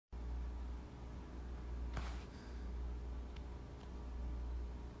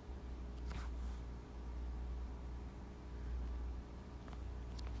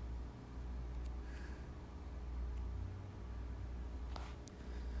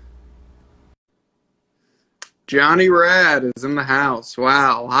Johnny Rad is in the house.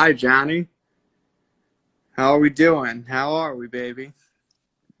 Wow. Hi, Johnny. How are we doing? How are we, baby?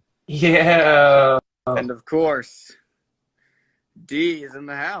 Yeah. And of course, D is in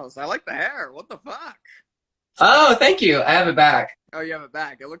the house. I like the hair. What the fuck? Oh, thank you. I have it back. Oh, you have it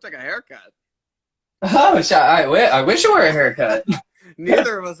back. It looked like a haircut. Oh, I wish I were a haircut.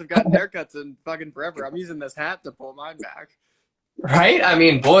 Neither of us have gotten haircuts in fucking forever. I'm using this hat to pull mine back. Right? I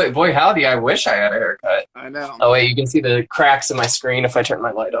mean, boy, howdy, I wish I had a haircut. I know. Oh, wait, you can see the cracks in my screen if I turn my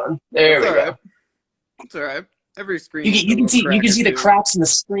light on. There we go. It's all right. Every screen. You can see the cracks in the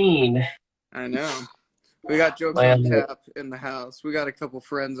screen. I know. We got Jokes on Tap in the house. We got a couple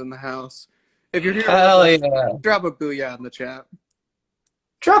friends in the house. If you're here, hell yeah. Drop a booyah in the chat.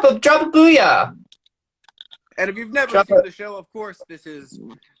 Drop a booyah. And if you've never seen the show, of course, this is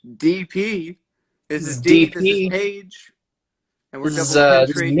DP. This is D. This is Paige. And we're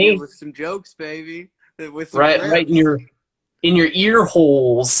double me with some jokes, baby. With some right in your ear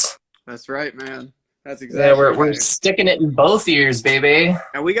holes. That's right, man. That's exactly we're sticking it in both ears, baby.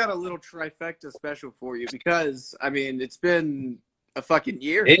 And we got a little trifecta special for you because, I mean, it's been a fucking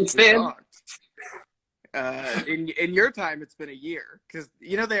year. It's been. In your time, it's been a year because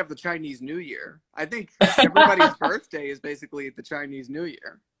you know they have the Chinese New Year. I think everybody's birthday is basically the Chinese New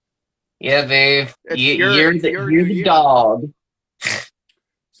Year. Yeah, Dave. You're the dog.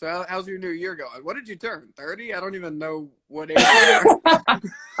 So how's your new year going? What did you turn? 30? I don't even know what age.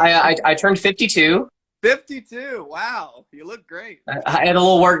 I turned 52. 52. Wow, you look great. I had a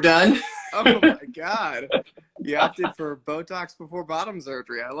little work done. Oh my god. You opted for Botox before bottom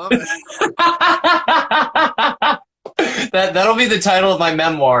surgery. I love it. That'll be the title of my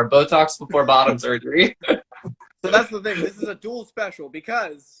memoir, Botox before bottom surgery. So that's the thing. This is a dual special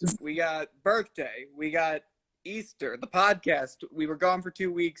because we got birthday, we got Easter, the podcast. We were gone for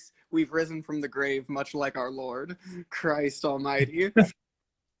 2 weeks. We've risen from the grave, much like our Lord, Christ Almighty.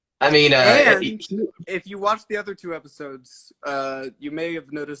 I mean, if you watched the other 2 episodes, you may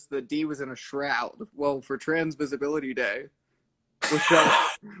have noticed that D was in a shroud. Well, for Trans Visibility Day,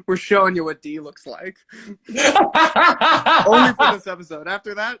 we're showing you what D looks like. Only for this episode.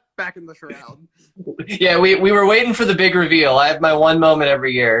 After that, back in the shroud. Yeah, we were waiting for the big reveal. I have my one moment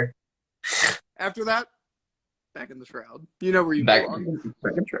every year. After that, back in the shroud. You know where you belong.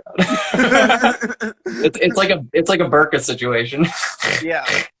 Back in the shroud. it's like a burqa situation. Yeah.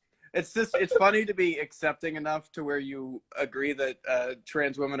 It's funny to be accepting enough to where you agree that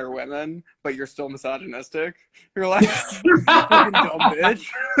trans women are women, but you're still misogynistic. You're like, you fucking dumb bitch.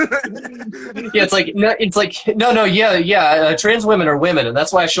 Yeah, no, trans women are women, and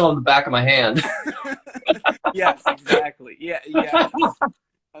that's why I show them the back of my hand. Yes, exactly. Yeah.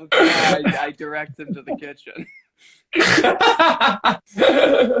 Okay, I direct them to the kitchen.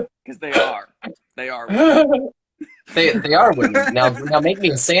 Because they are women. They are women. Now make me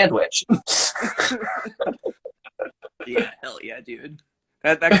a sandwich. Yeah, hell yeah, dude.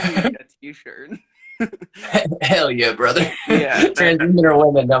 That could be a t-shirt. Hell yeah, brother. Yeah. Trans women are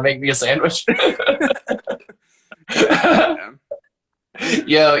women. Now make me a sandwich. Yeah.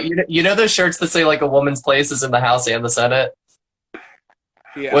 Yo, you know those shirts that say like a woman's place is in the House and the Senate?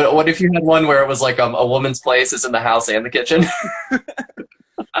 Yeah. What if you had one where it was like a woman's place is in the house and the kitchen?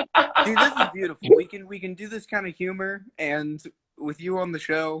 Dude, this is beautiful. We can do this kind of humor, and with you on the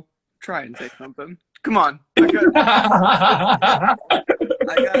show, try and say something. Come on. I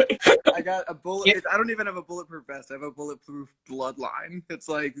got a bullet. Yeah. I don't even have a bulletproof vest. I have a bulletproof bloodline. It's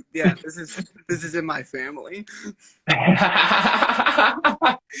like, yeah, this is in my family.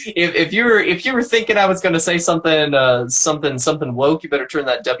 If you were thinking I was going to say something woke, you better turn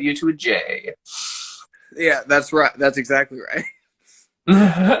that W to a J. Yeah, that's right. That's exactly right.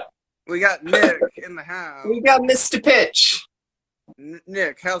 We got Nick in the house. We got Mr. Pitch.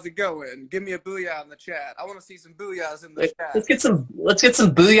 Nick, how's it going? Give me a booyah in the chat. I want to see some booyahs in the chat. Let's get some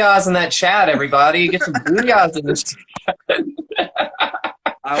booyahs in that chat, everybody. Get some booyahs in this chat.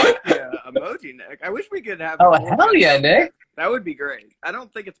 I like the emoji, Nick. I wish we could have. Oh, hell yeah, Nick. That would be great. I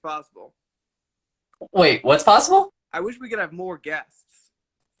don't think it's possible. Wait, what's possible? I wish we could have more guests.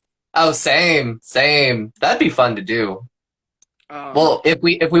 Oh, same. That'd be fun to do. Well, if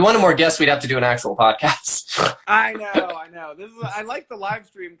we wanted more guests, we'd have to do an actual podcast. I know. I like the live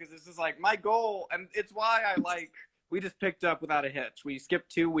stream because this is like my goal, and it's why we just picked up without a hitch. We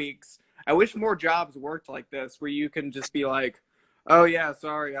skipped 2 weeks. I wish more jobs worked like this, where you can just be like, "Oh yeah,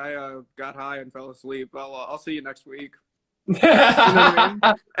 sorry, I got high and fell asleep. Well, I'll see you next week." You know what I mean?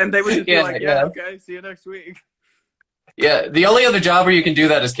 And they would just be like, "Yeah, okay, see you next week." Yeah, the only other job where you can do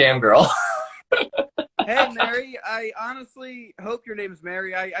that is cam girl. Hey, Mary, I honestly hope your name's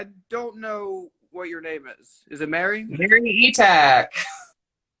Mary. I don't know what your name is. Is it Mary? Mary Etak.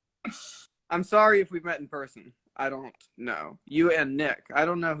 I'm sorry if we've met in person. I don't know. You and Nick. I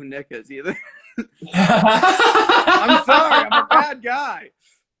don't know who Nick is either. I'm sorry. I'm a bad guy.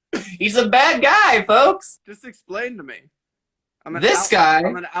 He's a bad guy, folks. Just explain to me. This guy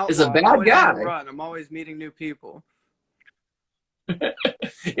is a bad guy. I'm always meeting new people.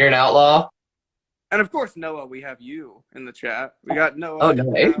 You're an outlaw? And of course, Noah, we have you in the chat. We got Noah. Oh,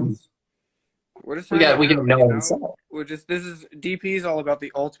 no. We're just we got Noah himself. This is DP's all about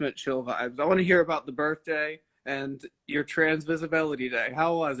the ultimate chill vibes. I want to hear about the birthday and your trans visibility day.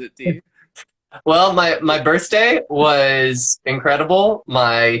 How was it, D? Well, my birthday was incredible.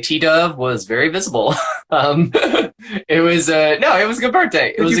 My T-dove was very visible. It was it was a good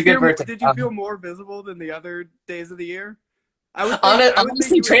birthday. It was a good birthday. Did you feel more visible than the other days of the year? I would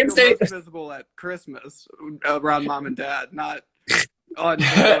honestly, think Trans Day most visible at Christmas around mom and dad, not on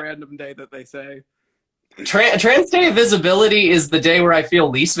a random day that they say. Trans Day visibility is the day where I feel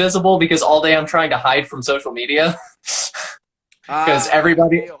least visible because all day I'm trying to hide from social media. Because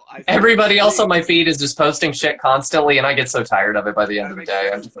everybody else on my feed is just posting shit constantly, and I get so tired of it by the end of the day.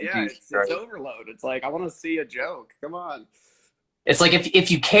 I'm just like, it's overload. It's like, I want to see a joke. Come on. It's like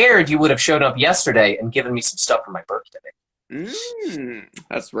if you cared, you would have shown up yesterday and given me some stuff for my birthday.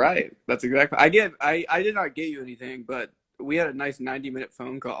 That's right. That's exactly. I did not get you anything, but we had a nice 90-minute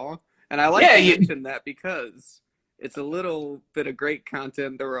phone call, and I like to mention that because it's a little bit of great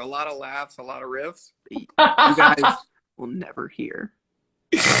content. There were a lot of laughs, a lot of riffs. You guys will never hear.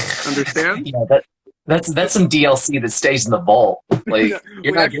 Understand? Yeah, that's some DLC that stays in the vault. Like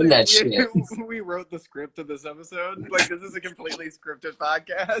you're not getting that shit. We wrote the script of this episode. Like this is a completely scripted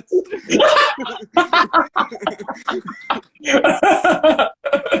podcast.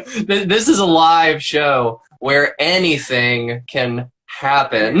 This is a live show where anything can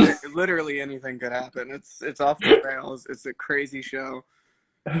happen. Literally anything could happen. It's off the rails. It's a crazy show.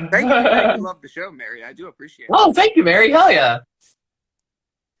 Thank you. I love the show, Mary. I do appreciate it. Oh, thank you, Mary. Hell yeah.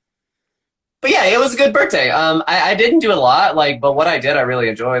 But yeah, it was a good birthday. I didn't do a lot, but what I did, I really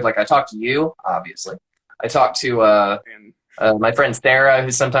enjoyed. Like, I talked to you, obviously. I talked to my friend Sarah,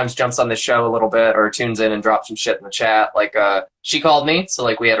 who sometimes jumps on this show a little bit or tunes in and drops some shit in the chat. Like, she called me,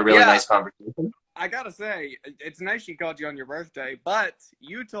 so we had a really nice conversation. I gotta say, it's nice she called you on your birthday, but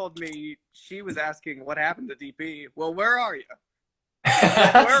you told me she was asking what happened to DP. Well, where are you?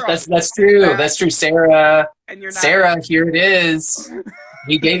 That's true. That's true, Sarah. Sarah, here it is.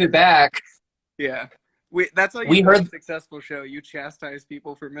 He gave it back. Yeah, that's how you heard a successful show. You chastise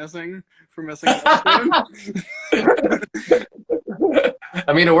people for missing. I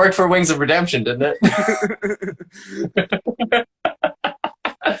mean, it worked for Wings of Redemption, didn't it?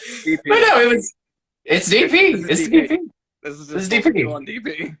 DP. But no, it's DP. It's DP. This is DP. On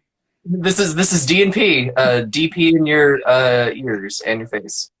DP. This is D&P. DP in your ears and your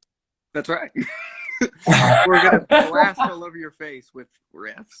face. That's right. We're gonna blast all over your face with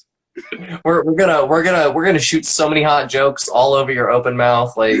riffs. We're gonna shoot so many hot jokes all over your open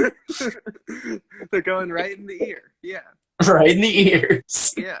mouth, like they're going right in the ear. Yeah. Right in the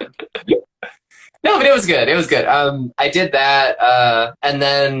ears. Yeah. No, but it was good. It was good. I did that, and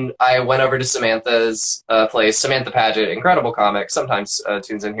then I went over to Samantha's place. Samantha Paget, incredible comic. Sometimes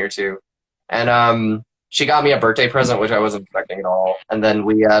tunes in here too, and she got me a birthday present, which I wasn't expecting at all. And then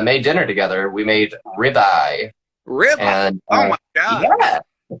we made dinner together. We made ribeye. Ribeye. And, oh my god. Yeah.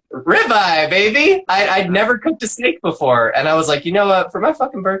 Ribeye, baby! I'd never cooked a steak before, and I was like, you know what? For my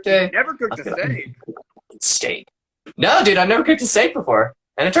fucking birthday, never cooked a steak. Steak? No, dude, I've never cooked a steak before,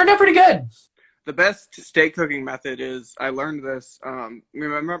 and it turned out pretty good. The best steak cooking method is, I learned this.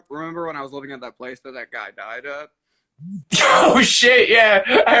 Remember when I was living at that place that guy died at? Oh shit! Yeah,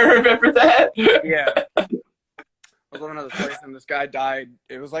 I remember that. Yeah, I was living at this place, and this guy died.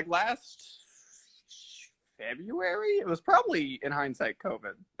 It was like last February. It was probably, in hindsight,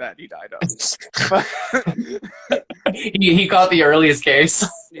 COVID that he died of. he caught the earliest case.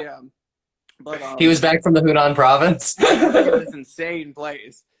 Yeah, but he was back from the Hunan province. This insane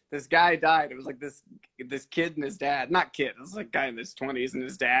place. This guy died. It was like this kid and his dad. Not kid. This is like a guy in his 20s and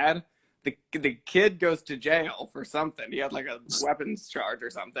his dad. The kid goes to jail for something. He had like a weapons charge or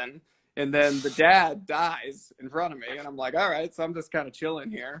something. And then the dad dies in front of me. And I'm like, all right, so I'm just kind of chilling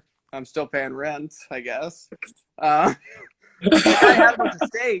here. I'm still paying rent, I guess. The guy had a bunch of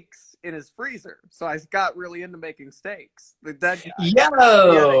steaks in his freezer. So I got really into making steaks. The dead guy.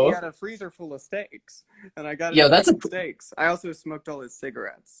 Yo! He had a freezer full of steaks. And I got into steaks. I also smoked all his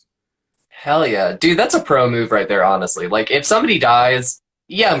cigarettes. Hell yeah. Dude, that's a pro move right there, honestly. Like, if somebody dies,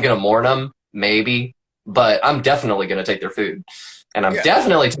 yeah, I'm going to mourn them, maybe. But I'm definitely going to take their food. And I'm Yeah,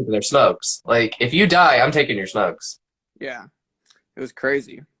 definitely taking their smokes. Like, if you die, I'm taking your smokes. yeah. It was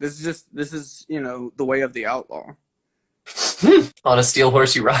crazy. This is the way of the outlaw. On a steel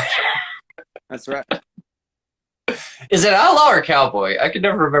horse you ride. That's right. Is it outlaw or cowboy? I can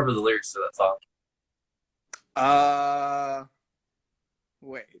never remember the lyrics to that song. Uh,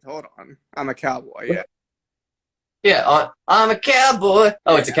 Wait, hold on. I'm a cowboy. Yeah. Yeah, I'm a cowboy.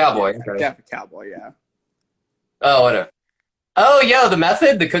 Oh, it's a cowboy. Yeah, Okay. cowboy. Yeah. Oh, whatever. Oh, yo,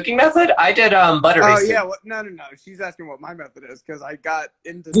 the cooking method? I did butter Oh basted. yeah. No, no, no. She's asking what my method is because I got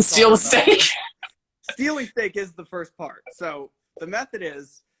into To steal the talking about steak? stealing steak is the first part. So the method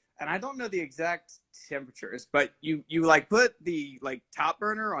is, and I don't know the exact temperatures, but you like put the like top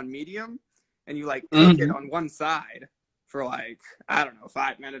burner on medium, and you like cook it Mhm. on one side for like I don't know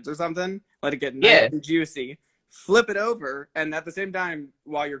 5 minutes or something. Let it get nice Yeah. and juicy. Flip it over, and at the same time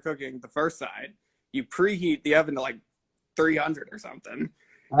while you're cooking the first side, you preheat the oven to like 300 or something.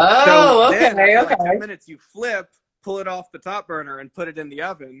 So Oh, then okay, after like 10 okay. minutes, you flip, pull it off the top burner, and put it in the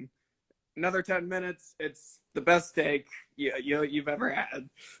oven. Another 10 minutes, it's the best steak you've ever had.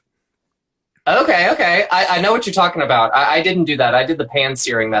 Okay, okay. I know what you're talking about. I didn't do that. I did the pan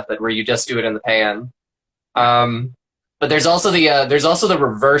searing method where you just do it in the pan. Yeah. But there's also the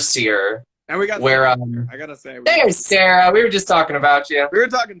reverse sear And we got where Sarah here. I gotta say, there's Sarah. We were just talking about you. we were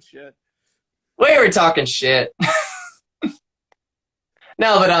talking shit. We were talking shit.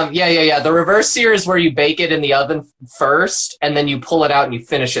 No, but yeah. The reverse sear is where you bake it in the oven first, and then you pull it out and you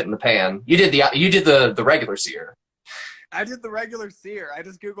finish it in the pan. You did the regular sear. I did the regular sear. I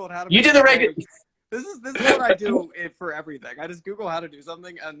just googled how to. You Make did the regular. steak. This is what I do for everything. I just Google how to do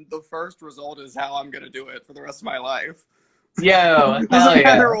something, and the first result is how I'm gonna do it for the rest of my life. Yo, hell Doesn't yeah.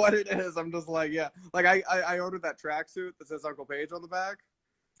 matter what it is. I'm just like, yeah. Like I ordered that tracksuit that says Uncle Page on the back,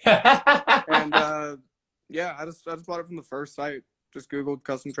 and yeah, I just bought it from the first site. Just Googled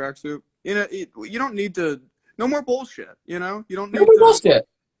custom tracksuit. You don't need to. No more bullshit. You don't need No to. bullshit.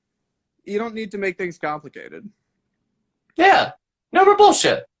 You don't need to make things complicated. Yeah, no more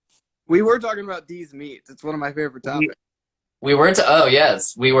bullshit. We were talking about D's meats. It's one of my favorite topics. We weren't. Oh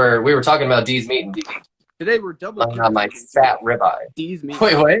yes, we were talking about D's meat and Today we're double on my fat ribeye. D's meat.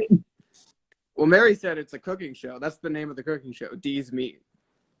 Wait. Well, Mary said it's a cooking show. That's the name of the cooking show, D's meat.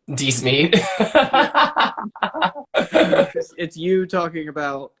 D's meat. It's you talking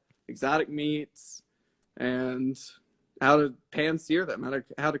about exotic meats and how to pan sear them,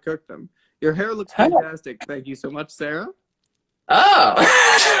 how to cook them. Your hair looks fantastic. Thank you so much, Sarah. Oh.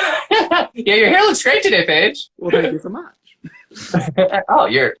 Yeah, your hair looks great today, Paige. Well, thank you so much. Oh,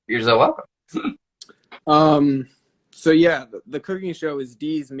 you're so welcome. So yeah, the cooking show is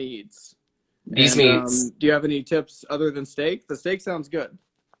D's Meats. D's Meats. Do you have any tips other than steak? The steak sounds good.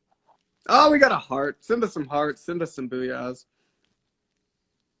 Oh, we got a heart. Send us some hearts. Send us some booyahs.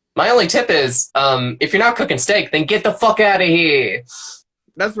 My only tip is, if you're not cooking steak, then get the fuck out of here.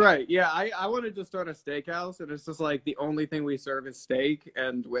 That's right. Yeah, I wanted to start a steakhouse, and it's just like the only thing we serve is steak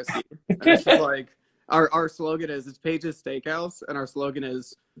and whiskey. And it's just like our slogan is it's Paige's Steakhouse, and our slogan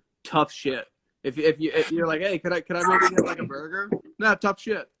is tough shit. If you're like, hey, could I maybe get like a burger? No, tough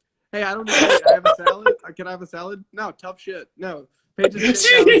shit. Hey, I don't need meat. I have a salad. Can I have a salad? No, tough shit. No. Paige's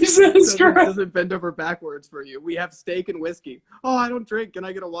Jesus Christ. doesn't bend over backwards for you. We have steak and whiskey. Oh, I don't drink. Can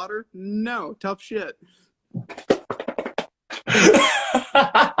I get a water? No, tough shit.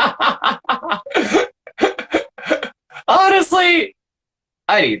 Honestly,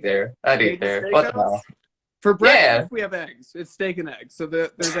 I'd eat there. What the hell? For breakfast, we have eggs. It's steak and eggs. So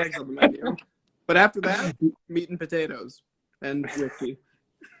there's eggs on the menu. But after that, meat and potatoes and whiskey.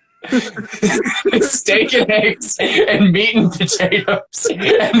 Steak and eggs and meat and potatoes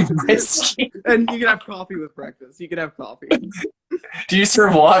and whiskey. And you can have coffee with breakfast. You can have coffee. Do you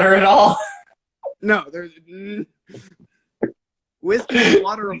serve water at all? No, there's whiskey is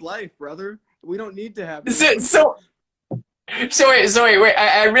water of life, brother. We don't need to have. So wait.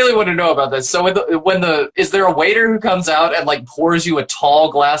 I really want to know about this. So is there a waiter who comes out and like pours you a tall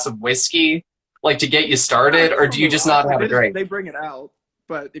glass of whiskey, like to get you started, or do you just not have a drink? They bring it out,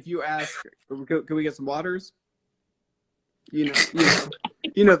 but if you ask, can we get some waters? You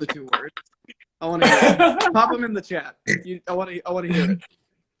know the two words. I want to hear it. Pop them in the chat. I want to hear it.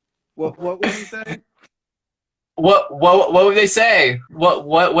 What would you say? What would they say?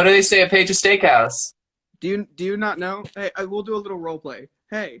 What do they say at Paige's Steakhouse? Do you not know? Hey, we'll do a little role play.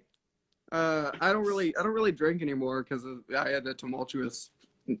 Hey, I don't really drink anymore because I had a tumultuous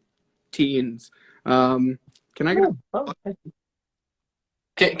teens. Can I get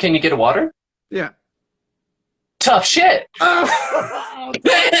Can you get a water? Yeah. Tough shit. Oh,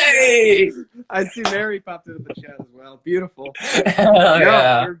 Hey! I see Mary popped into the chat as well. Beautiful. Hell No,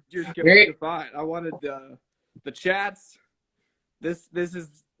 yeah. you're Very- fine. I wanted the chats. This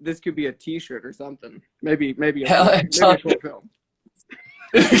could be a T-shirt or something. Maybe a Hell, short film.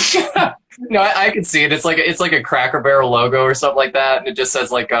 No, I can see it. It's like a Cracker Barrel logo or something like that, and it just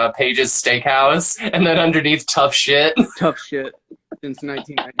says like Page's Steakhouse, and then underneath tough shit. Tough shit since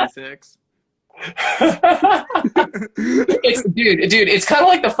 1996. Dude, it's kind of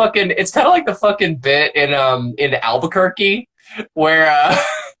like the fucking bit in Albuquerque where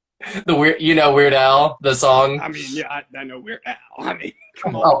the Weird Al, the song. I mean, yeah, I know Weird Al. I mean,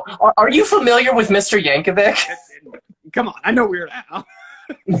 come on. Oh, are you familiar with Mr. Yankovic? Come on, I know Weird Al.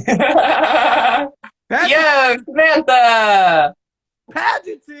 Yeah, Samantha.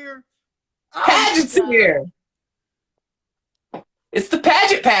 Pageant's here. Oh, Pageant's God. here. It's the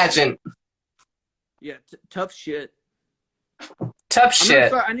pageant. Yeah, tough shit. Tough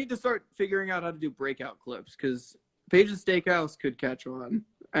shit. I need to start figuring out how to do breakout clips because Page's Steakhouse could catch on,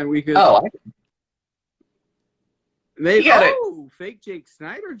 and we could. Oh, maybe. You gotta- Oh, fake Jake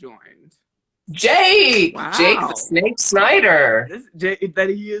Snyder joined. Jake! Wow. Jake the Snake Snyder. That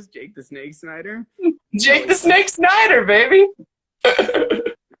he is Jake the Snake Snyder. Jake the Snake Snyder, baby.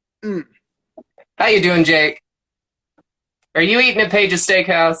 Mm. How you doing, Jake? Are you eating at Page's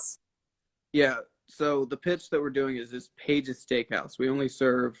Steakhouse? Yeah. So the pitch that we're doing is this Page's Steakhouse. We only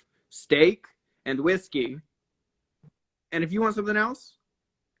serve steak and whiskey. And if you want something else,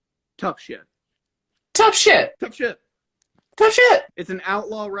 tough shit. Tough shit. Tough shit. Tough shit. It's an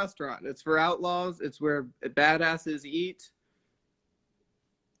outlaw restaurant. It's for outlaws. It's where badasses eat.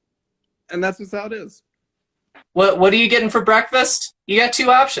 And that's just how it is. What are you getting for breakfast? You got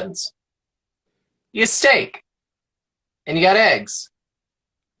two options. You get steak. And you got eggs.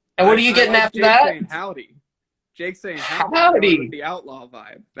 And what are you getting after Jake that? Saying howdy. Jake's saying howdy. Howdy. With the outlaw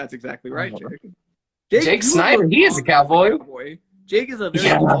vibe. That's exactly right, Jake. Jake you Snyder, look he is a cowboy. Jake is a very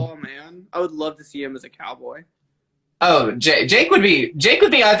Yeah. tall man. I would love to see him as a cowboy. Oh, Jake would be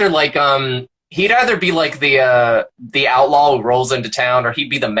either like he'd either be like the outlaw who rolls into town, or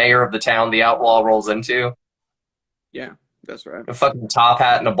he'd be the mayor of the town the outlaw rolls into. Yeah, that's right. A fucking top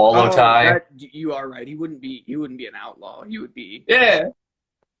hat and a bolo tie. You are right. He wouldn't be an outlaw. He would be. Yeah.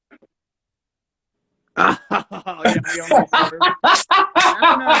 Yeah, he almost served.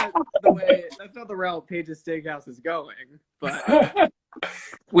 That's not the route Page's Steakhouse is going. But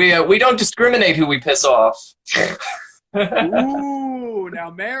We don't discriminate who we piss off. ooh, now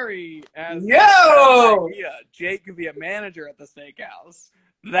Mary as Yo! idea. Jake could be a manager at the steakhouse.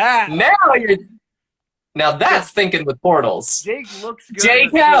 Now that's thinking with portals. Jake looks good.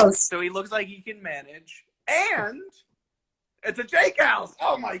 Jake in a House. suit, so he looks like he can manage. And it's a Jake House.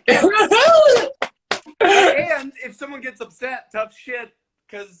 Oh my god. And if someone gets upset, tough shit,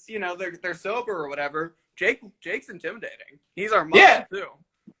 because they're sober or whatever, Jake's intimidating. He's our muscle too.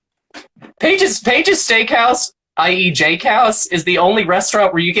 Page's Steakhouse, i.e. Jake House, is the only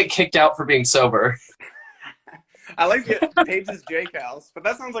restaurant where you get kicked out for being sober. I like it. Page's Jake House, but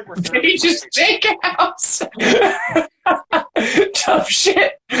that sounds like we're serving Page's Jake House. Tough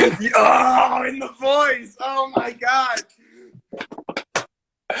shit. Oh, in the voice. Oh my god.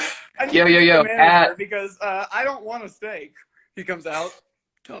 Yo, because I don't want a steak. He comes out,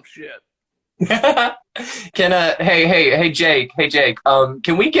 tough shit. Hey Jake,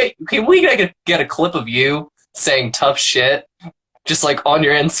 can we get a clip of you saying tough shit, just like on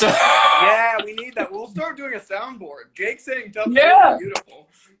your Insta? Yeah, we need that. We'll start doing a soundboard. Jake saying tough shit Yeah. is beautiful.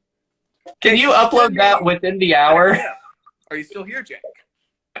 Can you upload that within the hour? Yeah. Are you still here, Jake?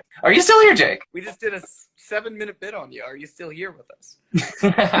 Are you still here, Jake? We just did a 7-minute bit on you. Are you still here with us?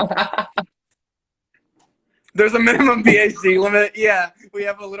 There's a minimum BAC limit. Yeah, we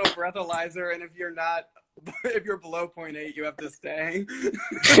have a little breathalyzer, and if you're below 0.8, you have to stay.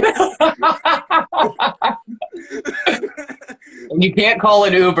 And you can't call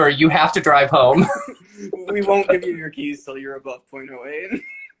an Uber. You have to drive home. We won't give you your keys till you're above 0.08.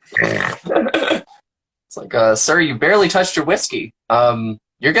 It's like, sir, you barely touched your whiskey.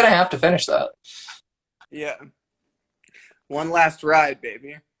 You're gonna have to finish that. Yeah. One last ride,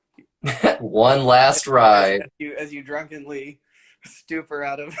 baby. One last ride. As you drunkenly stupor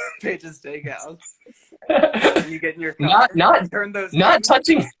out of Page's Steakhouse. And you get in your car. Turn those. Not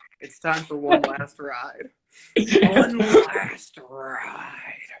touching. It's time for one last ride. One last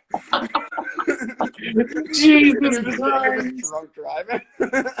ride. Jesus Christ. Drunk driving.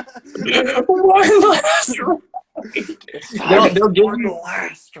 One last ride. It's time They'll for give one you.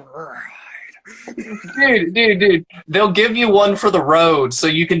 last ride. Dude. They'll give you one for the road so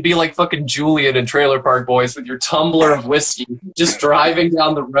you can be like fucking Julian in Trailer Park Boys with your tumbler of whiskey, just driving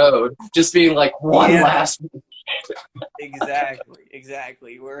down the road, just being like, one Yeah. last.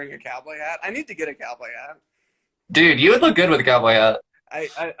 Exactly. Wearing a cowboy hat. I need to get a cowboy hat. Dude, you would look good with a cowboy hat.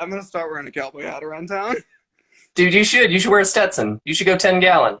 I'm gonna start wearing a cowboy hat around town. Dude, you should. You should wear a Stetson. You should go 10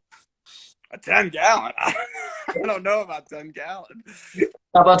 gallon. A 10-gallon. I don't know about 10-gallon.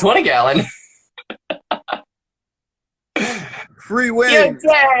 How about 20 gallon? Free Yeah, wings.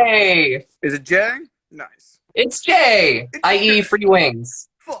 Jay! Is it Jay? Nice. It's Jay! It's I.e. Jay. Free Wings.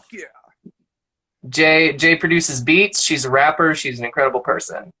 Fuck yeah. Jay produces beats. She's a rapper. She's an incredible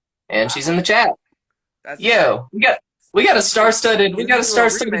person. And she's in the chat. That's Yo, we got a star-studded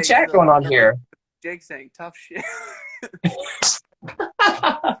chat going on here. Jake saying tough shit.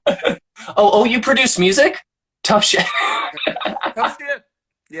 Oh, you produce music? Tough shit. Tough shit.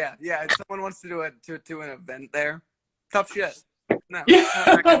 Yeah. If someone wants to do it to an event there, tough shit. No, Yeah. not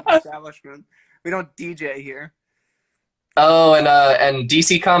that kind of establishment. We don't DJ here. Oh, and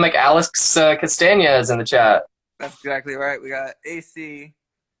DC comic Alex Castagna is in the chat. That's exactly right. We got AC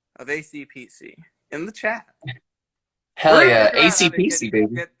of ACPC in the chat. Hell We're yeah, gonna figure out how to ACPC,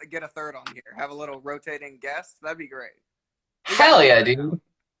 baby. Get a third on here. Have a little rotating guest. That'd be great. Hell yeah, dude.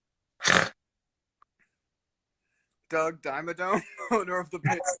 Doug Dimmadome, owner of the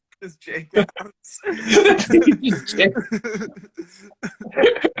business Jake House.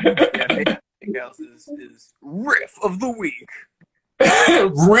 Yeah, Jake House is riff of the week.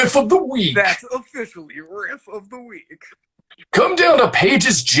 Riff of the week. That's officially riff of the week. Come down to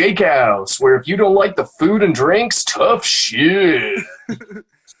Page's Jake House, where if you don't like the food and drinks, tough shit.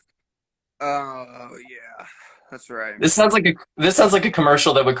 Oh yeah, that's right. This sounds like a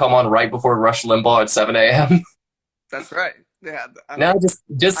commercial that would come on right before Rush Limbaugh at 7 a.m. That's right. Yeah. No, I'm just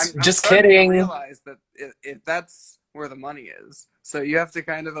starting to kidding. realize that if that's where the money is. So you have to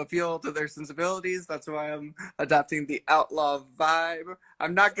kind of appeal to their sensibilities. That's why I'm adopting the outlaw vibe.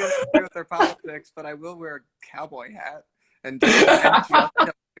 I'm not going to agree with their politics, but I will wear a cowboy hat and just tell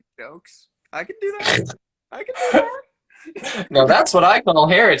jokes. I can do that. No, that's what I call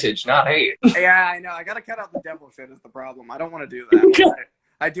heritage, not hate. Yeah, I know. I got to cut out the devil shit is the problem. I don't want to do that.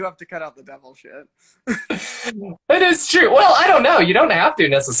 I do have to cut out the devil shit. It is true. Well, I don't know. You don't have to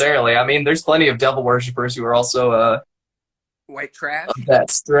necessarily. I mean, there's plenty of devil worshippers who are also White trash. of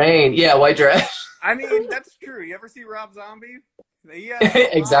that strain. Yeah, white trash. I mean, that's true. You ever see Rob Zombie? He has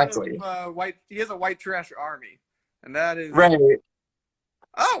Exactly. He has a white trash army, and that is Right.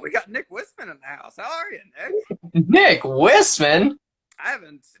 Oh, we got Nick Wisman in the house. How are you, Nick? Nick Wisman. I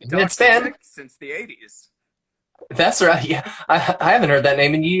haven't It's talked to been- Nick since the '80s. That's right. Yeah, I haven't heard that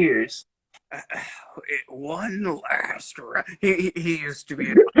name in years. One last round. He used to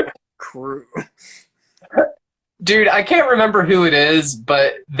be in a crew. Dude, I can't remember who it is,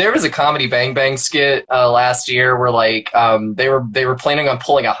 but there was a Comedy Bang Bang skit last year where like they were planning on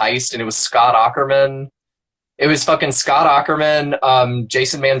pulling a heist, and it was Scott Aukerman. It was fucking Scott Aukerman,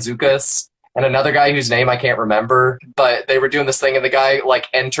 Jason Mantzoukas, and another guy whose name I can't remember. But they were doing this thing, and the guy like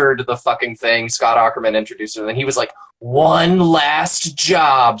entered the fucking thing. Scott Aukerman introduced him, and he was like, "One last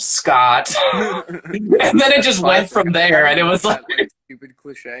job, Scott," and then it just went from there, and it was like. That, stupid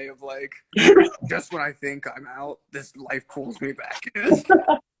cliche of like, just when I think I'm out, this life pulls me back in.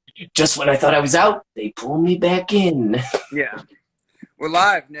 Just when I thought I was out, they pulled me back in. Yeah. We're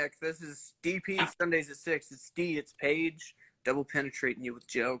live, Nick. This is DP Sundays at 6. It's D, it's Paige, double penetrating you with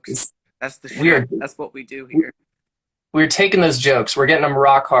jokes. That's the shit. That's what we do here. We're taking those jokes, we're getting them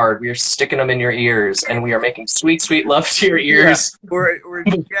rock hard, we are sticking them in your ears, and we are making sweet, sweet love to your ears. Yeah. We're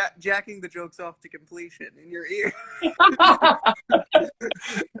jacking the jokes off to completion in your ear.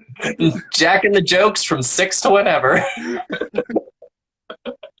 Jacking the jokes from 6 to whenever.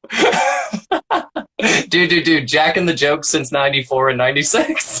 Dude, jacking the jokes since 94 and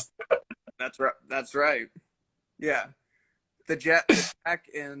 96. That's right. That's right. Yeah. The jack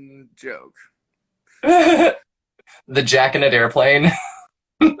and joke. The jacking it airplane.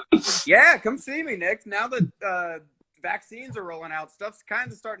 Yeah, come see me, Nick. Now that vaccines are rolling out, stuff's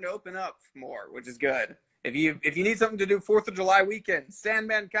kind of starting to open up more, which is good. If you need something to do 4th of July weekend,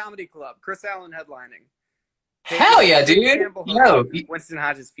 Sandman Comedy Club, Chris Allen headlining. Hell yeah, dude. Yo. Winston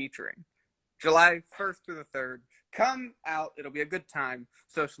Hodges featuring. July 1st through the 3rd. Come out. It'll be a good time.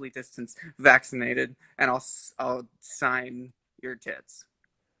 Socially distanced, vaccinated, and I'll sign your tits.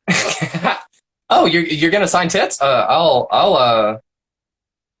 Oh, you're gonna sign tits? I'll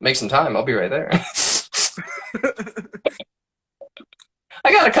make some time. I'll be right there.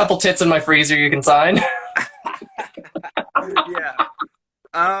 I got a couple tits in my freezer you can sign.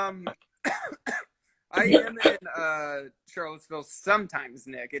 Yeah. I am in Charlottesville sometimes,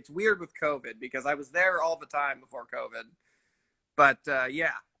 Nick. It's weird with COVID because I was there all the time before COVID. But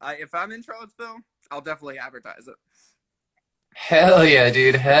yeah, if I'm in Charlottesville, I'll definitely advertise it. Hell yeah,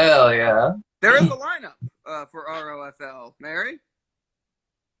 dude. Hell yeah. There is a lineup for ROFL. Mary?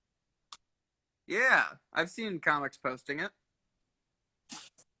 Yeah, I've seen comics posting it.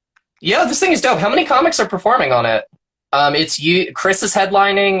 Yeah, this thing is dope. How many comics are performing on it? It's you. Chris is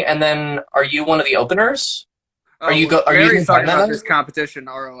headlining, and then are you one of the openers? Are you well, Are you Mary's talking that about night? this competition,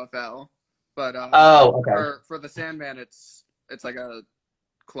 ROFL. But Oh, okay. for the Sandman, it's like a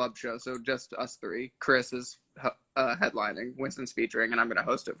club show, so just us three. Chris is headlining, Winston's featuring, and I'm gonna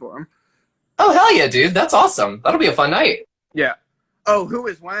host it for him. Oh, hell yeah, dude. That's awesome. That'll be a fun night. Yeah. Oh, who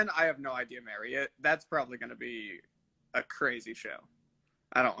is when? I have no idea, Mary. That's probably gonna be a crazy show.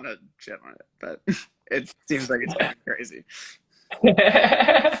 I don't want to shit on it, but it seems like it's gonna be crazy.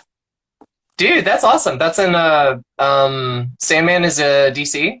 Dude, that's awesome. That's in Sandman is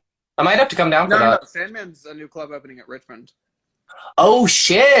DC. I might have to come down for No. that. Sandman's a new club opening at Richmond. Oh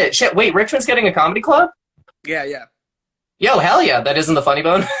shit. Shit. Wait, Richmond's getting a comedy club? Yeah. Yo, hell yeah. That isn't the Funny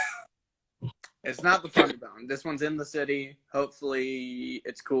Bone. It's not the Funny Bone. This one's in the city. Hopefully,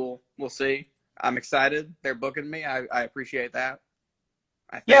 it's cool. We'll see. I'm excited. They're booking me. I appreciate that.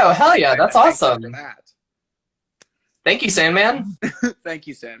 Yo, hell yeah. That's I thank them awesome. for that. Thank you, Sandman. Thank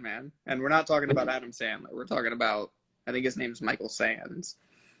you, Sandman. And we're not talking about Adam Sandler. We're talking about, I think his name's Michael Sands.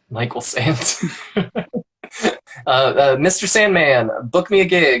 Michael Sands. Mr. Sandman, book me a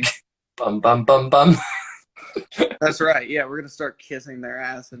gig. Bum, bum, bum, bum. That's right. Yeah, we're gonna start kissing their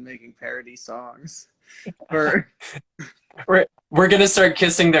ass and making parody songs. For We're gonna start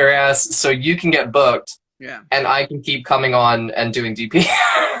kissing their ass so you can get booked yeah, and I can keep coming on and doing DP.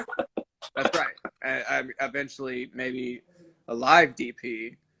 that's right. I eventually maybe a live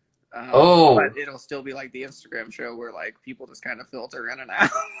DP. But it'll still be like the Instagram show where like people just kind of filter in and out.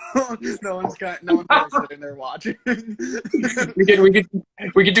 no one's really sitting there watching. we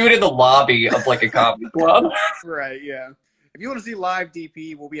could do it in the lobby of like a comedy club. Right, yeah. If you want to see live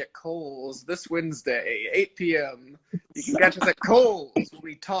DP, we'll be at Cole's this Wednesday, 8 p.m. You can catch us at Cole's. We'll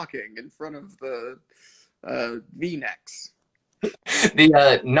be talking in front of the V-necks.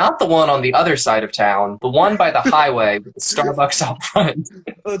 The not the one on the other side of town, the one by the highway with the Starbucks out front.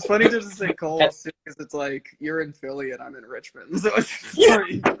 Well, it's funny to just say Cole's because it's like you're in Philly and I'm in Richmond, so it's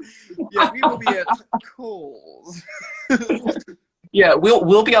funny. Yeah, we will be at Cole's. Yeah,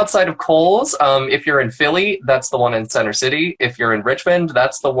 we'll be outside of Kohl's. If you're in Philly, that's the one in Center City. If you're in Richmond,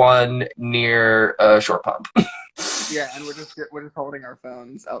 that's the one near Short Pump. Yeah, and we're just holding our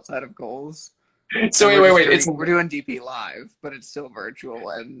phones outside of Kohl's. So wait. We're doing DP live, but it's still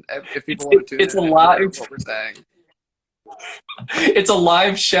virtual. And if people want to tune it's in, a live. what we're saying. It's a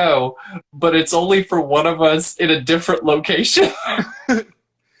live show, but it's only for one of us in a different location.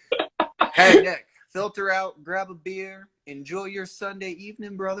 Hey Nick, filter out, grab a beer, enjoy your Sunday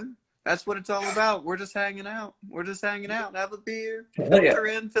evening, brother. That's what it's all about. We're just hanging out. Have a beer. Filter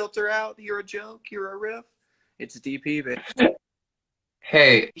in, filter out. You're a joke. You're a riff. It's DP, baby.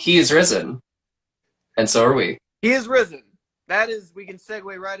 Hey, he is risen. And so are we. He is risen. That is, we can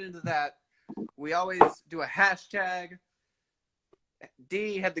segue right into that. We always do a hashtag.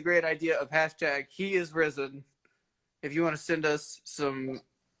 D had the great idea of hashtag he is risen. If you want to send us some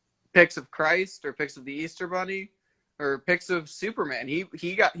pics of Christ or pics of the Easter Bunny or pics of Superman, he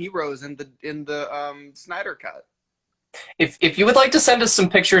rose in the Snyder cut. If you would like to send us some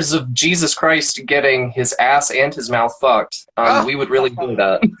pictures of Jesus Christ getting his ass and his mouth fucked, we would really do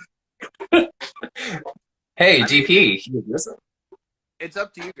that. Hey, DP, he is risen. It's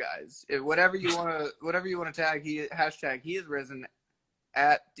up to you guys. Whatever you want to tag, hashtag he is risen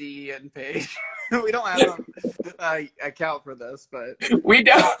at D and Page. We don't have an account for this, but we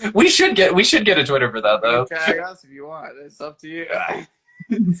don't. We should get a Twitter for that though. Tag us if you want. It's up to you.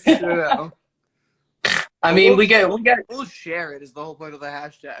 You know. I mean, we'll share it. Is the whole point of the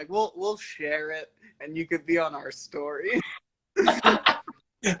hashtag. We'll share it, and you could be on our story.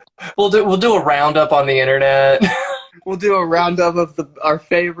 We'll do a roundup on the internet. We'll do a roundup of our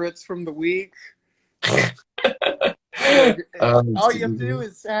favorites from the week. All you have to do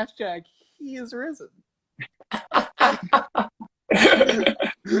is hashtag he is risen.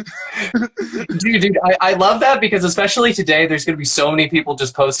 Dude, I love that because especially today, there's going to be so many people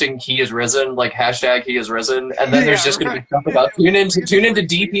just posting he is risen, like hashtag he is risen, and then there's just going to be stuff about tune into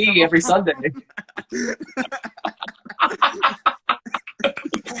DP every Sunday.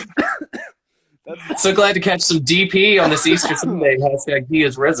 So glad to catch some DP on this Easter Sunday. Hashtag he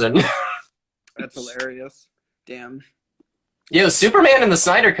is risen. That's hilarious. Damn. Yo, Superman in the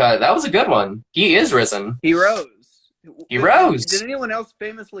Snyder Cut, that was a good one. He is risen. He rose. He Did rose. anyone else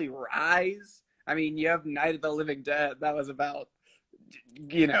famously rise? I mean, you have Night of the Living Dead. That was about,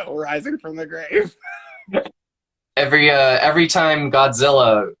 rising from the grave. Every time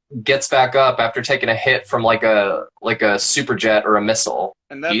Godzilla gets back up after taking a hit from like a super jet or a missile,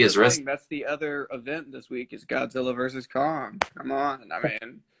 And that's he the is thing. risen. That's the other event this week is Godzilla versus Kong. Come on. I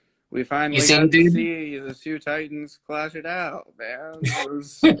mean, we finally You seen, got to dude? see the two Titans clash it out, man.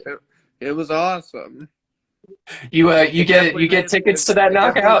 It was awesome. You It get definitely get made tickets it, to that it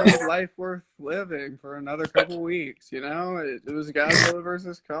definitely knockout. made life worth living for another couple weeks. It was Godzilla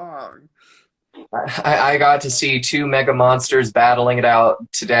versus Kong. I got to see two mega monsters battling it out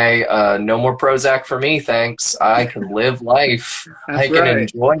today. No more Prozac for me, thanks. I can live life. I That's can right.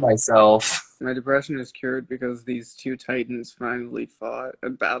 enjoy myself. My depression is cured because these two Titans finally fought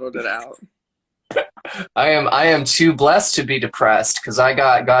and battled it out. I am too blessed to be depressed because I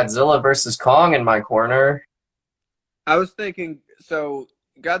got Godzilla versus Kong in my corner. I was thinking, so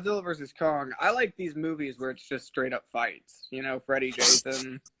Godzilla versus Kong. I like these movies where it's just straight up fights. Freddy,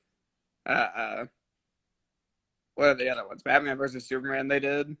 Jason. Uh, what are the other ones? Batman versus Superman. They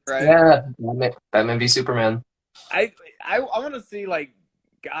did right. Yeah, Batman v Superman. I want to see like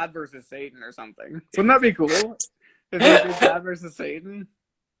God versus Satan or something. Wouldn't that be cool? If they did God versus Satan.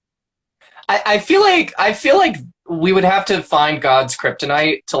 I feel like we would have to find God's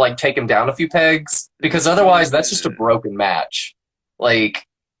kryptonite to like take him down a few pegs because otherwise that's just a broken match. Like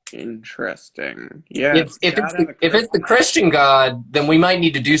Interesting. Yeah. if it's the Christian God, then we might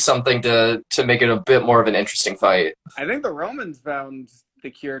need to do something to make it a bit more of an interesting fight. I think the Romans found the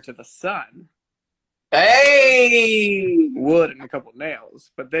cure to the sun. Hey, Wood and a couple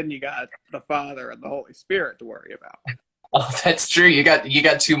nails, but then you got the Father and the Holy Spirit to worry about. oh, that's true. You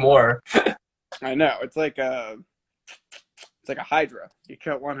got two more. I know. It's like a Hydra. You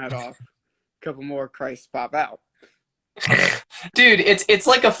cut one head off, a couple more Christs pop out. Dude, it's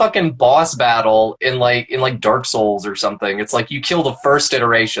like a fucking boss battle in like Dark Souls or something. It's like you kill the first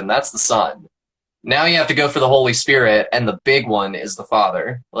iteration, that's the Son. Now you have to go for the Holy Spirit, and the big one is the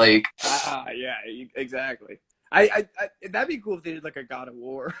Father. Like, Yeah, exactly. I that'd be cool if they did like a God of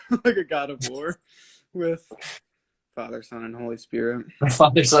War, like a God of War with Father, Son, and Holy Spirit.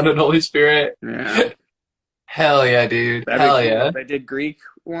 Father, Son, and Holy Spirit. Yeah, Hell yeah, dude. that'd be Hell cool. yeah. They did Greek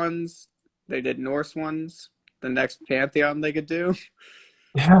ones. They did Norse ones. The next pantheon they could do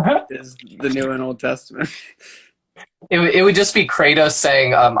is the New and Old Testament. It would just be Kratos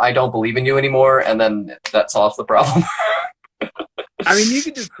saying, I don't believe in you anymore, and then that solves the problem. I mean, you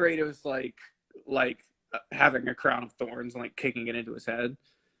could do Kratos like having a crown of thorns and like kicking it into his head.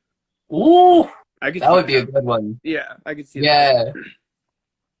 Ooh, I could that see would be a good one. Yeah, I could see Yeah. that.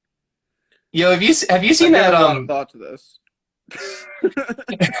 Yo, have you seen I gave that a lot of thought to this.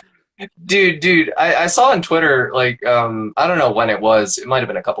 Dude, I saw on Twitter, like, I don't know when it was. It might have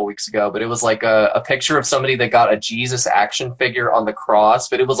been a couple weeks ago, but it was like a picture of somebody that got a Jesus action figure on the cross,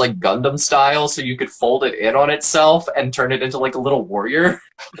 but it was like Gundam style, so you could fold it in on itself and turn it into like a little warrior.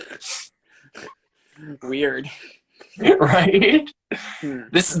 Weird. Right? Hmm.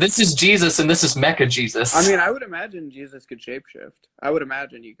 This is Jesus and this is Mecha Jesus. I mean, I would imagine Jesus could shapeshift. I would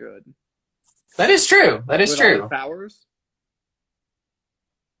imagine he could. That is true. That is With all true. the powers.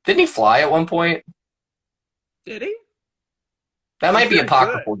 Didn't he fly at one point? Did he? That might be Good.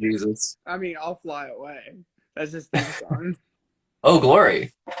 apocryphal Jesus. I mean, I'll fly away. That's just theme song. Oh,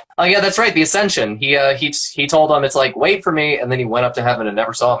 glory. Oh, yeah, that's right. The Ascension. He told them, it's like, wait for me, and then he went up to heaven and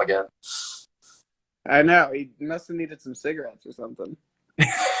never saw him again. I know. He must have needed some cigarettes or something.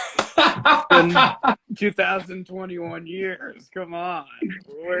 Been 2021 years. Come on.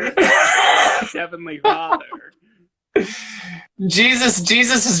 Where's Heavenly Father? Jesus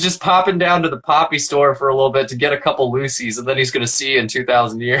is just popping down to the poppy store for a little bit to get a couple Lucy's, and then he's going to see you in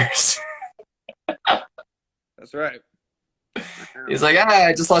 2,000 years. That's right. He's like,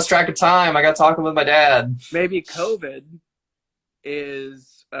 I just lost track of time. I got talking with my dad. Maybe COVID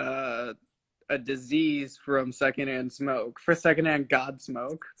is a disease from secondhand smoke, for secondhand God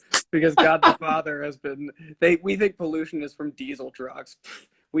smoke, because God the Father has been. We think pollution is from diesel trucks.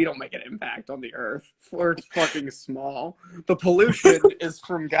 We don't make an impact on the earth. We're fucking small. The pollution is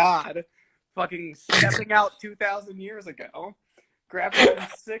from God fucking stepping out 2,000 years ago, grabbing some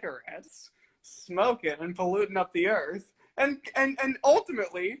cigarettes, smoking and polluting up the earth, and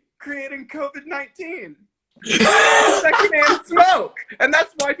ultimately creating COVID-19. Secondhand smoke. And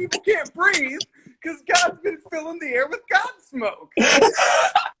that's why people can't breathe, because God's been filling the air with God smoke.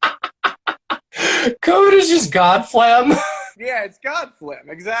 COVID is just God phlegm. Yeah, it's God phlegm,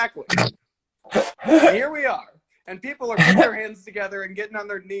 exactly. Here we are. and people are putting their hands together and getting on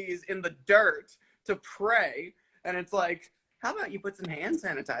their knees in the dirt to pray. And it's like, how about you put some hand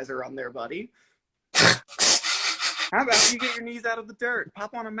sanitizer on there, buddy? How about you get your knees out of the dirt?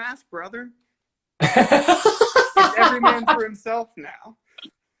 Pop on a mask, brother. It's every man for himself now.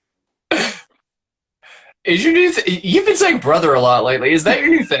 Is your new you've been saying brother a lot lately. Is that your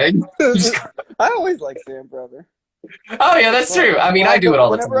new thing? I always like saying brother. Oh yeah, that's true. I mean, I do it all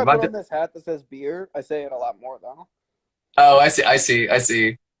the time. Whenever I put on this hat that says beer, I say it a lot more though. Oh, I see.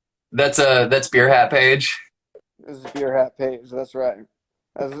 That's beer hat page. This is beer hat page. That's right.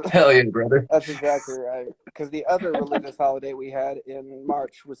 Hell yeah, brother. That's exactly right. Because the other religious holiday we had in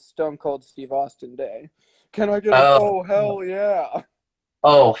March was Stone Cold Steve Austin Day. Can I get a oh hell yeah?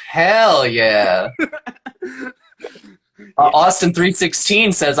 Oh hell yeah! Austin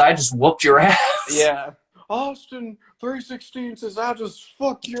 316 says I just whooped your ass. Yeah. Austin 316 says I just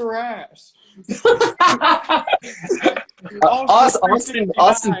fucked your ass. Austin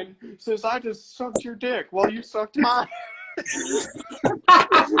says I just sucked your dick while you sucked mine.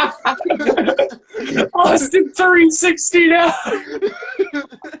 Austin 369.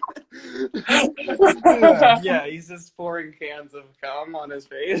 Yeah, he's just pouring cans of cum on his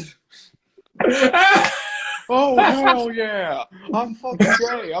face. Oh hell yeah! I'm fucking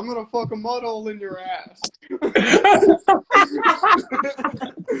gay. I'm gonna fuck a mud hole in your ass.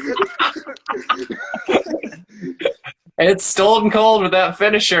 It's Stone Cold with that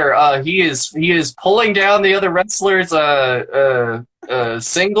finisher. He is pulling down the other wrestler's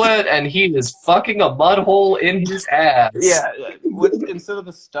singlet, and he is fucking a mud hole in his ass. Yeah. Instead of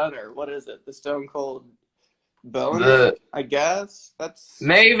the stunner, what is it? The Stone Cold boner? I guess that's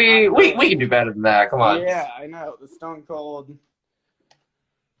maybe we can do better than that. Come on. Yeah, I know the Stone Cold.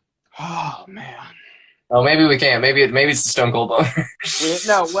 Oh man. Oh, maybe we can't. Maybe it's the Stone Cold boner.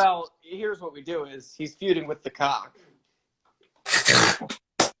 No, well, here's what we do: is he's feuding with the cock.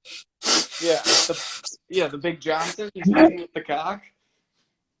 Yeah, the Big Johnson. He's feuding with the cock.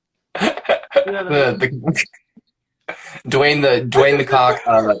 Yeah, the Dwayne the cock.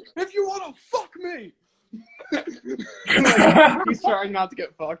 If you want to fuck me. He's trying not to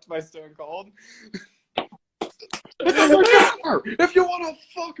get fucked by Stone Cold. If you want to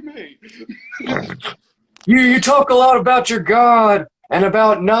fuck me. You talk a lot about your God and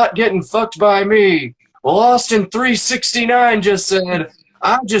about not getting fucked by me. Well, Austin 369 just said,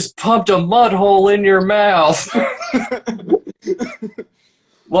 I just pumped a mud hole in your mouth.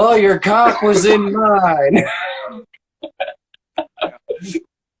 Well, your cock was in mine.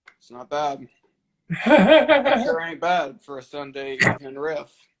 It's not bad. It sure ain't bad for a Sunday evening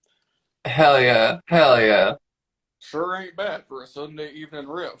riff. Hell yeah. Hell yeah. Sure ain't bad for a Sunday evening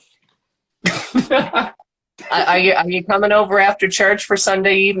riff. Are you coming over after church for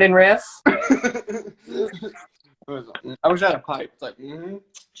Sunday evening riff? I wish I had a pipe. It's like,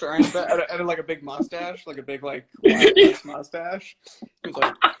 sure ain't bad. I had like a big mustache, like a big wild mustache. It's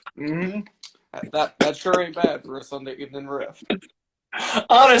like, that sure ain't bad for a Sunday evening riff.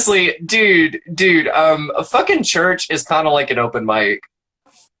 Honestly, dude, a fucking church is kind of like an open mic.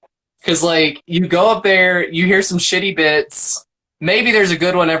 Cause like you go up there, you hear some shitty bits. Maybe there's a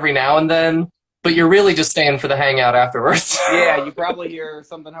good one every now and then, but you're really just staying for the hangout afterwards. Yeah, you probably hear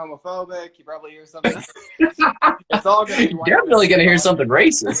something homophobic. You probably hear something. It's all gonna be white. You're really gonna hear something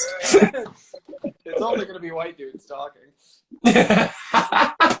racist. It's only gonna be white dudes talking.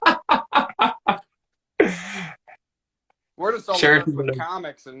 We're just all obsessed with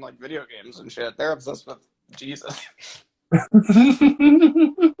comics and like video games and shit. They're obsessed with Jesus.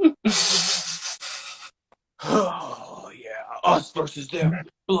 Oh yeah, us versus them.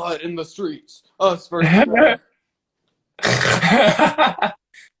 Blood in the streets. Us versus them.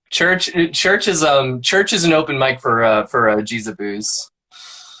 Church is an open mic for Jesus booze.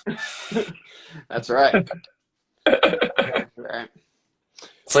 That's right. That's right.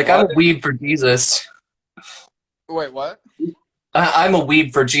 It's like I'm a weeb for Jesus. Wait, what? I'm a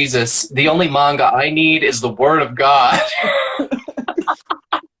weeb for Jesus. The only manga I need is the Word of God.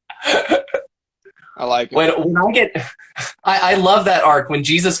 I like it. When I love that arc when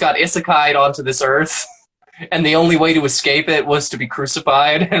Jesus got isekai'd onto this earth, and the only way to escape it was to be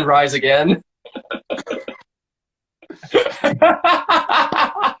crucified and rise again.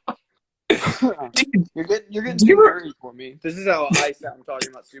 Dude, you're getting too nerdy for me. This is how I sound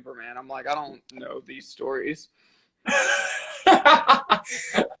talking about Superman. I'm like, I don't know these stories. I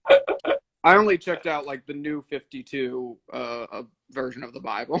only checked out like the new 52 version of the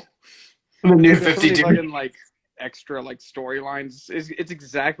Bible. The new There's 52 fucking, like extra like storylines. It's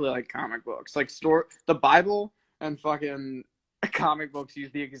exactly like comic books. Like the Bible and fucking comic books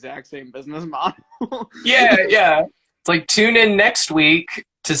use the exact same business model. Yeah, yeah. It's like tune in next week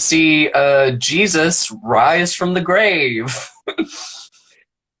to see Jesus rise from the grave.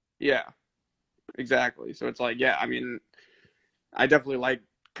 Yeah, exactly. So it's like, yeah, I mean, I definitely like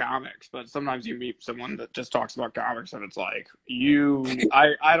comics, but sometimes you meet someone that just talks about comics and it's like,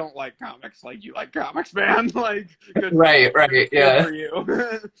 I don't like comics like you like comics, man. Like, Right, right, good yeah. for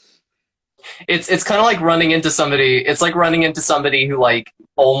you. It's kind of like running into somebody. It's like running into somebody who like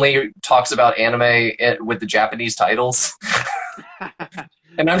only talks about anime with the Japanese titles.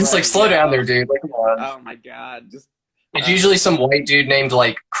 And I'm just like, Right, slow yeah. down there, dude. Like, come on. Oh my God. Just, It's uh, usually some white dude named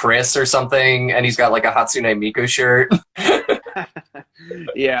like Chris or something, and he's got like a Hatsune Miku shirt.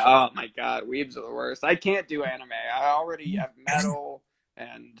 yeah, oh my God, weebs are the worst. I can't do anime. I already have metal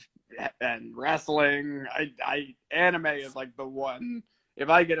and wrestling. Anime is like the one. If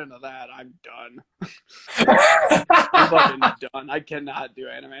I get into that, I'm done. I'm fucking done. I cannot do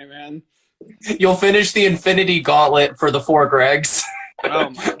anime, man. You'll finish the Infinity Gauntlet for the four Gregs.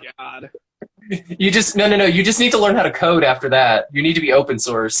 Oh my God. You just no. You just need to learn how to code after that. You need to be open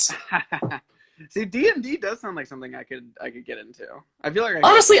source. See, D&D does sound like something I could get into. I feel like I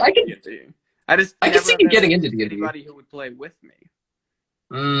Honestly, could I can get D&D. I just I can never see have you had getting into D&D. anybody who would play with me.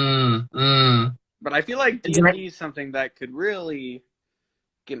 Mm. But I feel like Is there- D&D is something that could really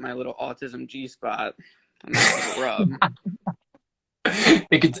get my little autism G spot a nice little rub.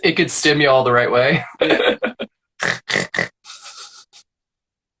 It could stim you all the right way. Yeah.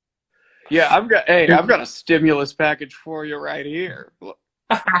 Yeah, I've got a stimulus package for you right here. Look.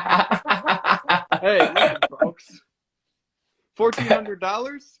 Hey, listen, folks.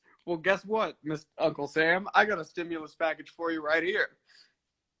 $1,400? Well, guess what, Miss Uncle Sam? I got a stimulus package for you right here.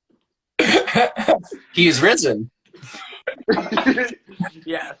 He is risen.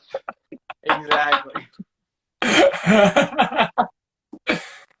 Yes, exactly.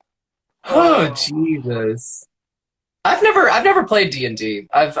 Oh Jesus! I've never played D&D.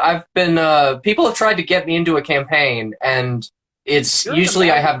 I've been people have tried to get me into a campaign, and it's You're into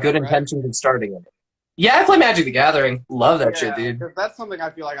usually I Magic, have good though, right? intentions in starting it. Yeah, I play Magic the Gathering. Love that shit, Yeah, dude. because that's something I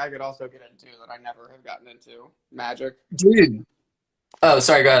feel like I could also get into that I never have gotten into. Magic. Dude. Oh,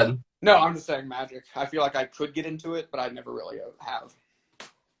 sorry. Go ahead. No, I'm just saying Magic. I feel like I could get into it, but I never really have.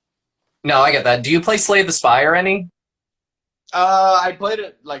 No, I get that. Do you play Slay the Spire any? I played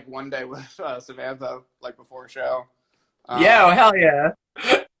it like one day with Samantha, like before a show. Yeah, oh, hell yeah.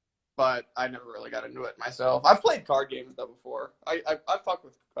 But I never really got into it myself. I've played card games though before. I fuck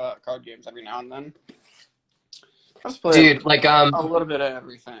with card games every now and then. I just play Dude, like a little bit of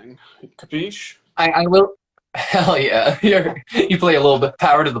everything. Capiche? I will. Hell yeah, you play a little bit.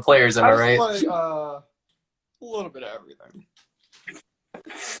 Power to the players, am I right? Play a little bit of everything.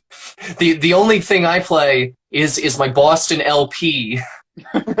 The only thing I play is my Boston LP.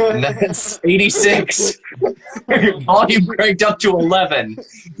 And that's 86. Volume cranked up to 11.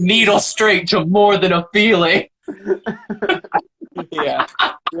 Needle straight to More Than a Feeling. Yeah.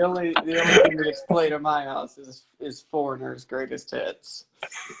 The only thing that gets played in my house is Foreigner's Greatest Hits.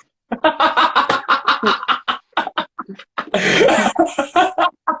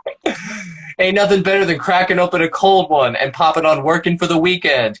 Ain't nothing better than cracking open a cold one and popping on Working for the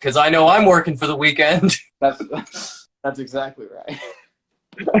Weekend, because I know I'm working for the weekend. That's exactly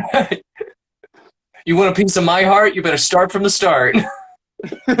right. You want a piece of my heart? You better start from the start. Dude,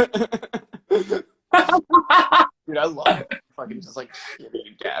 I love fucking just like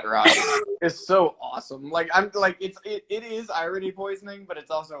shitty dad rock. It's so awesome. Like I'm like it is irony poisoning, but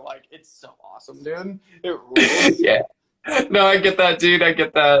it's also like it's so awesome, dude. It rules. Yeah. No, I get that, dude. I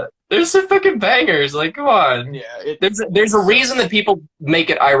get that. There's some fucking bangers. Like, come on. Yeah. There's a reason that people make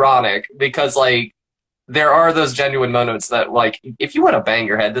it ironic, because like there are those genuine moments that like if you want to bang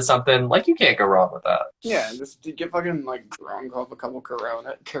your head to something, like you can't go wrong with that. Yeah, just to get fucking like drunk off a couple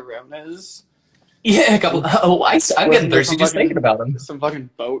Coronas. Yeah, a couple. Oh, I'm getting thirsty just thinking about them. Some fucking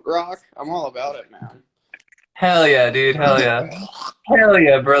boat rock. I'm all about it, man. Hell yeah, dude. Hell yeah. Hell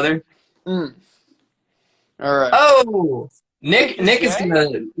yeah, brother. Mm. All right. Oh, Nick is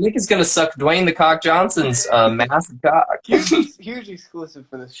gonna suck Dwayne the Cock Johnson's massive cock. Huge exclusive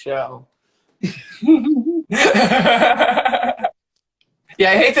for this show.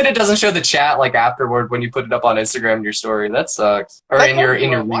 Yeah, I hate that it doesn't show the chat like afterward when you put it up on Instagram in your story. That sucks. Or in your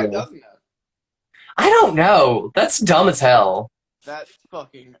Why reel. doesn't it? I don't know. That's dumb as hell. That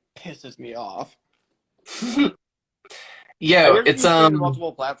fucking pisses me off. Yo, it's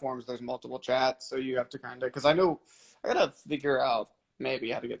multiple platforms. There's multiple chats, so you have to kind of because I know I gotta figure out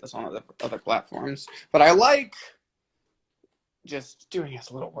maybe how to get this on other platforms. But I like just doing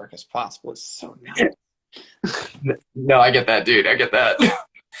as little work as possible. It's so nice. No, I get that, dude. I get that.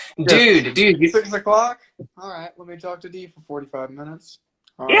 Yes. Dude, 6 o'clock. All right, let me talk to D for 45 minutes.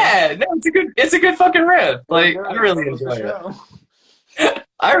 All right. yeah, no, it's a good fucking riff. We're Like, I good. really Close the enjoy it. show.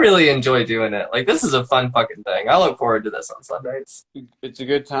 I really enjoy doing it. Like, this is a fun fucking thing. I look forward to this on Sundays. It's a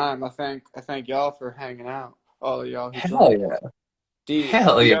good time. I thank y'all for hanging out. All of y'all who Hell joined. yeah. D,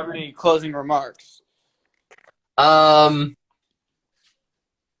 Hell do you yeah. have any closing remarks?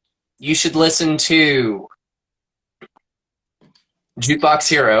 You should listen to Jukebox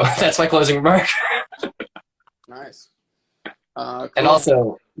Hero. That's my closing remark. Nice. And Cool.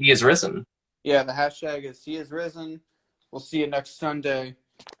 also, he is risen. Yeah, the hashtag is He is Risen. We'll see you next Sunday.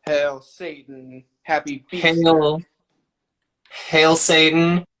 Hail Satan. Happy Beast. Hail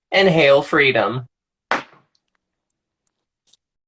Satan and hail freedom.